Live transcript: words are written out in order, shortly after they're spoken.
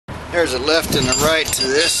There's a left and a right to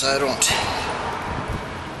this. I don't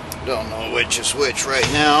know which is which right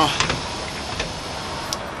now.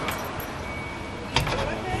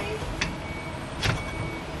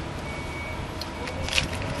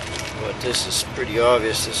 But this is pretty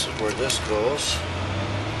obvious. This is where this goes.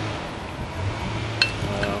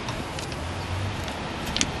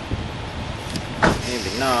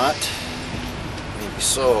 Maybe not. Maybe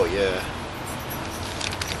so, yeah.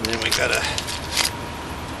 And then we got a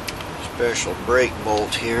special brake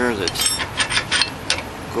bolt here that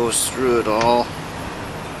goes through it all.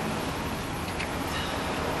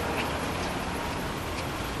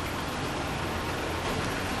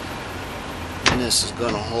 And this is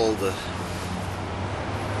going to hold the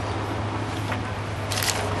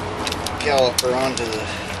caliper onto the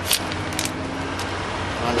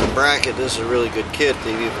bracket. This is a really good kit.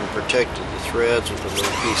 They've even protected the threads with a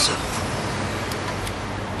little piece of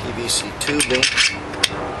PVC tubing.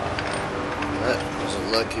 That was a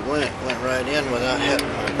lucky one. It went right in without hitting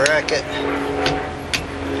my bracket.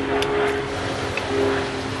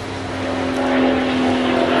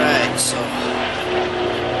 Alright, so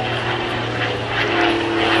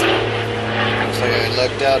looks like I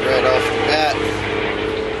lucked out right off the bat.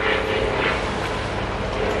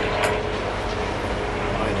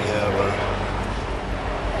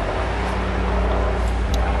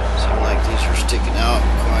 Sticking out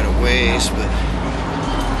quite a ways, but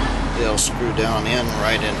they'll screw down in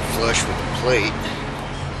right in flush with the plate.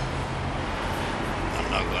 I'm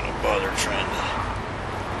not going to bother trying to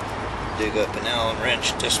dig up an Allen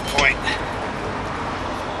wrench at this point.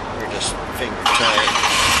 They're just finger tight.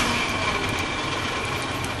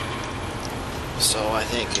 So I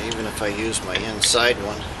think even if I use my inside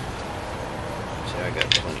one, see, I got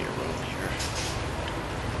plenty of room here.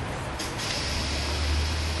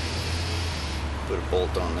 Put a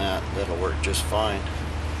bolt on that, that'll work just fine.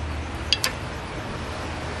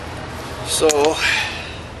 So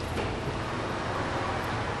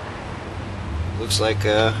looks like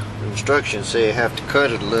the instructions say I have to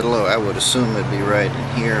cut it a little. I would assume it'd be right in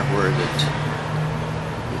here where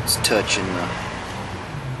it's touching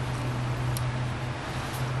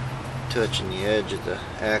the edge of the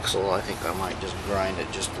axle. I think I might just grind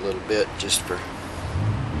it just a little bit just for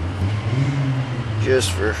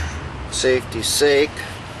safety's sake.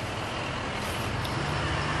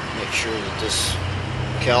 Make sure that this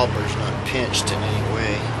caliper's not pinched in any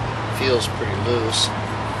way. Feels pretty loose,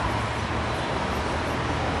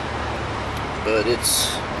 but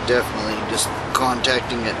it's definitely just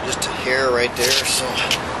contacting it just a hair right there, so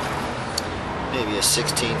maybe a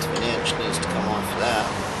 1/16 of an inch needs to come off of that.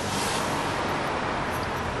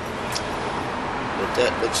 But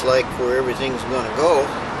that looks like where everything's going to go.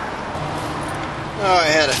 Oh, I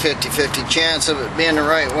had a 50-50 chance of it being the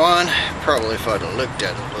right one. Probably if I'd have looked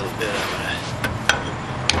at it a little bit, I would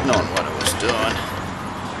have known what I was doing.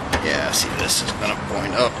 Yeah, see, this is going to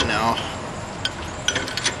point up now.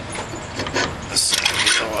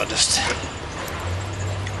 So I'll just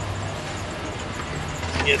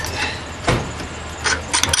get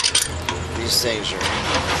these things are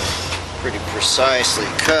pretty precisely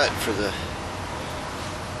cut for the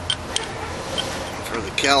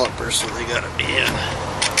calipers, so they gotta be in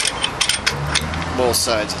both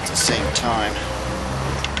sides at the same time.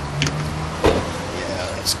 Yeah,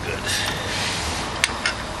 that's good.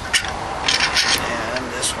 And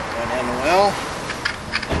this one went in well.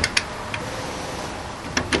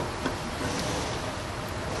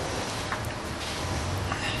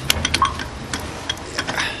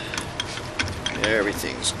 Yeah.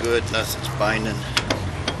 Everything's good, nothing's binding.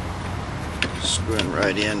 Screwing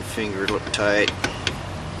right in, finger look tight.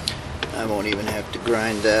 I won't even have to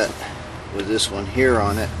grind that with this one here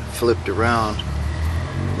on it, flipped around.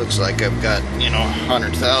 Looks like I've got,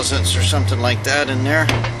 100 thousandths or something like that in there.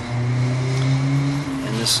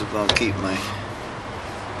 And this is going to keep my,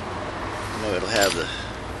 it'll have the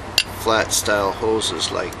flat style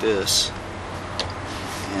hoses like this.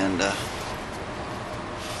 And I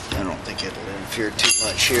don't think it'll interfere too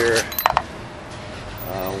much here.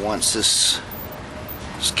 Once this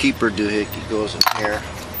keeper doohickey goes in here.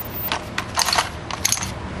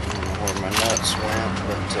 Where my nuts went,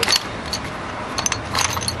 but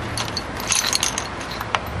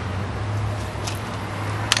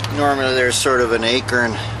normally there's sort of an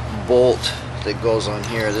acorn bolt that goes on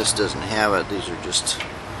here. This doesn't have it. These are just,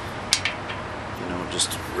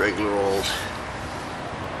 just regular old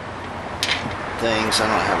things. I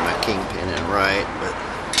don't have my kingpin in right, but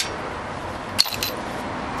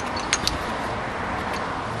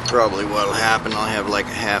probably what'll happen, I'll have like a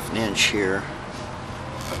 ½ inch here.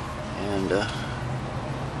 And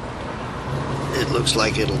it looks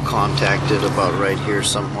like it'll contact it about right here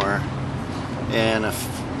somewhere, and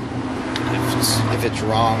if it's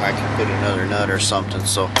wrong, I can put another nut or something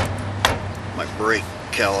so my brake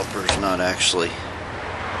caliper's not actually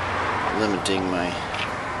limiting my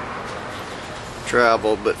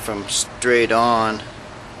travel. But from straight on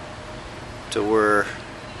to where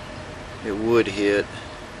it would hit,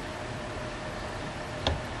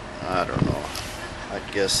 I don't know, I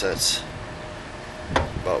guess that's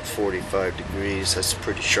about 45 degrees. That's a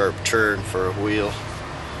pretty sharp turn for a wheel.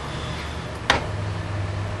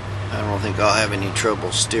 I don't think I'll have any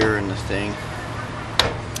trouble steering the thing.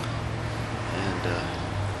 And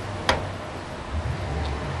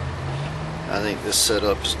I think this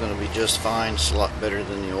setup is going to be just fine. It's a lot better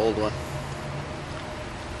than the old one.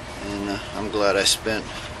 And I'm glad I spent,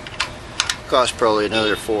 cost probably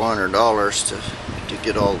another $400 to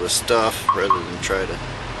get all this stuff, rather than try to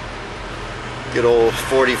get old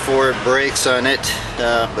 44 brakes on it.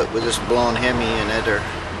 But with this blown Hemi in it, or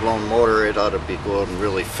blown motor, it ought to be going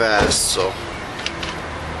really fast. So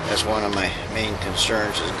that's one of my main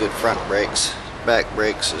concerns, is good front brakes. Back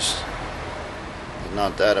brakes is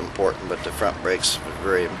not that important, but the front brakes are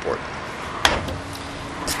very important.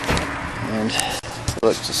 And it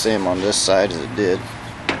looks the same on this side as it did.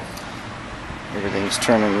 Everything's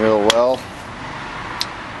turning real well.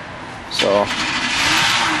 So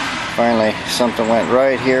finally something went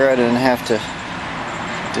right here. I didn't have to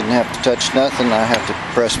touch nothing. I have to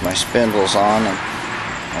press my spindles on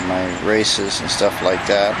my races and stuff like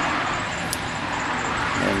that.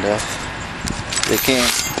 And they came,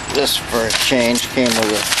 this for a change came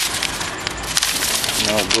with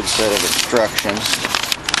a good set of instructions.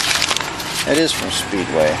 It is from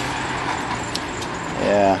Speedway.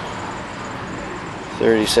 Yeah,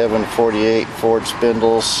 3748 Ford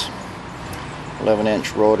spindles,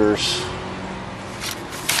 11-inch rotors.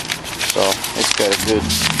 So it's got a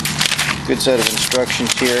good set of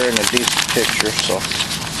instructions here and a decent picture, so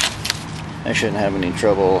I shouldn't have any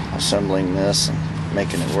trouble assembling this and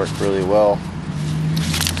making it work really well.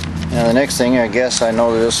 Now the next thing, I guess I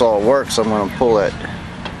know that this all works, I'm going to pull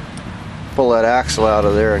that axle out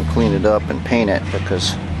of there and clean it up and paint it,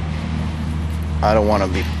 because I don't want to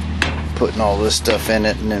be putting all this stuff in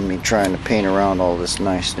it and then me trying to paint around all this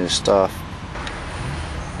nice new stuff.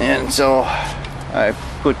 And so I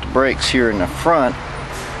put the brakes here in the front.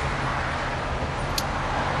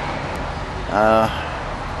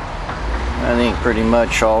 I think pretty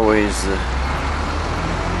much always the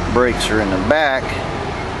brakes are in the back,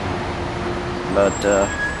 but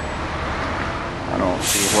I don't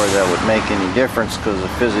see where that would make any difference, because the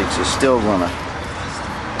physics is still gonna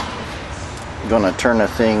turn the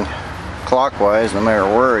thing clockwise no matter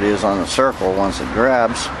where it is on the circle once it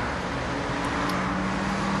grabs.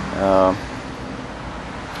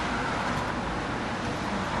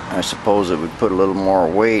 I suppose it would put a little more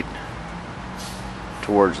weight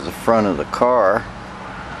towards the front of the car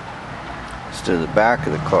instead of the back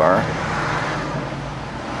of the car.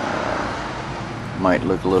 Might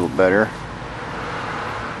look a little better.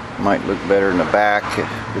 Might look better in the back,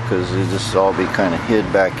 because this will all be kind of hid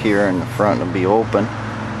back here, and the front will be open.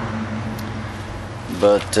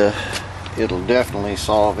 But it'll definitely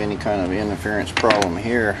solve any kind of interference problem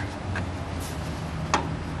here.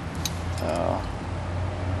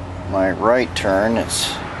 My right turn,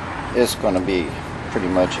 it's going to be pretty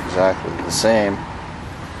much exactly the same.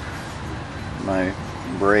 My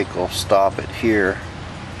brake will stop it here.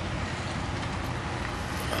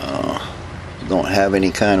 Don't have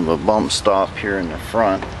any kind of a bump stop here in the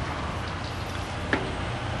front,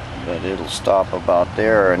 but it'll stop about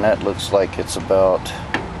there, and that looks like it's about,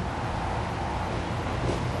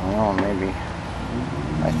 well, maybe,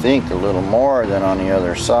 I think a little more than on the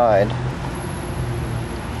other side.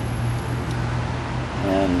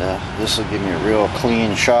 And this will give me a real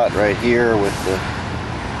clean shot right here with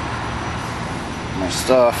my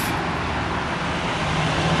stuff.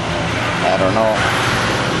 I don't know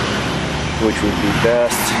which would be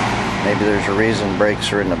best. Maybe there's a reason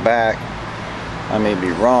brakes are in the back. I may be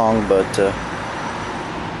wrong, but it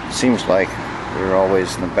seems like they're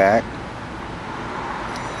always in the back.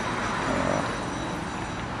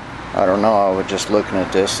 I don't know, I was just looking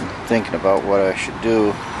at this and thinking about what I should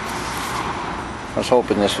do. I was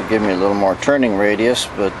hoping this would give me a little more turning radius,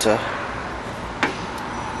 but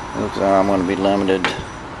looks like I'm going to be limited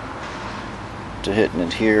to hitting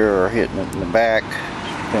it here or hitting it in the back.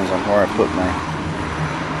 Depends on where I put my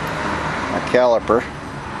caliper.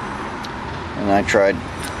 And I tried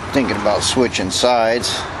thinking about switching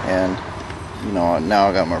sides, and now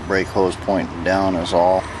I got my brake hose pointing down is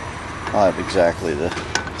all. I'll have exactly the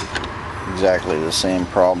same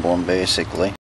problem basically.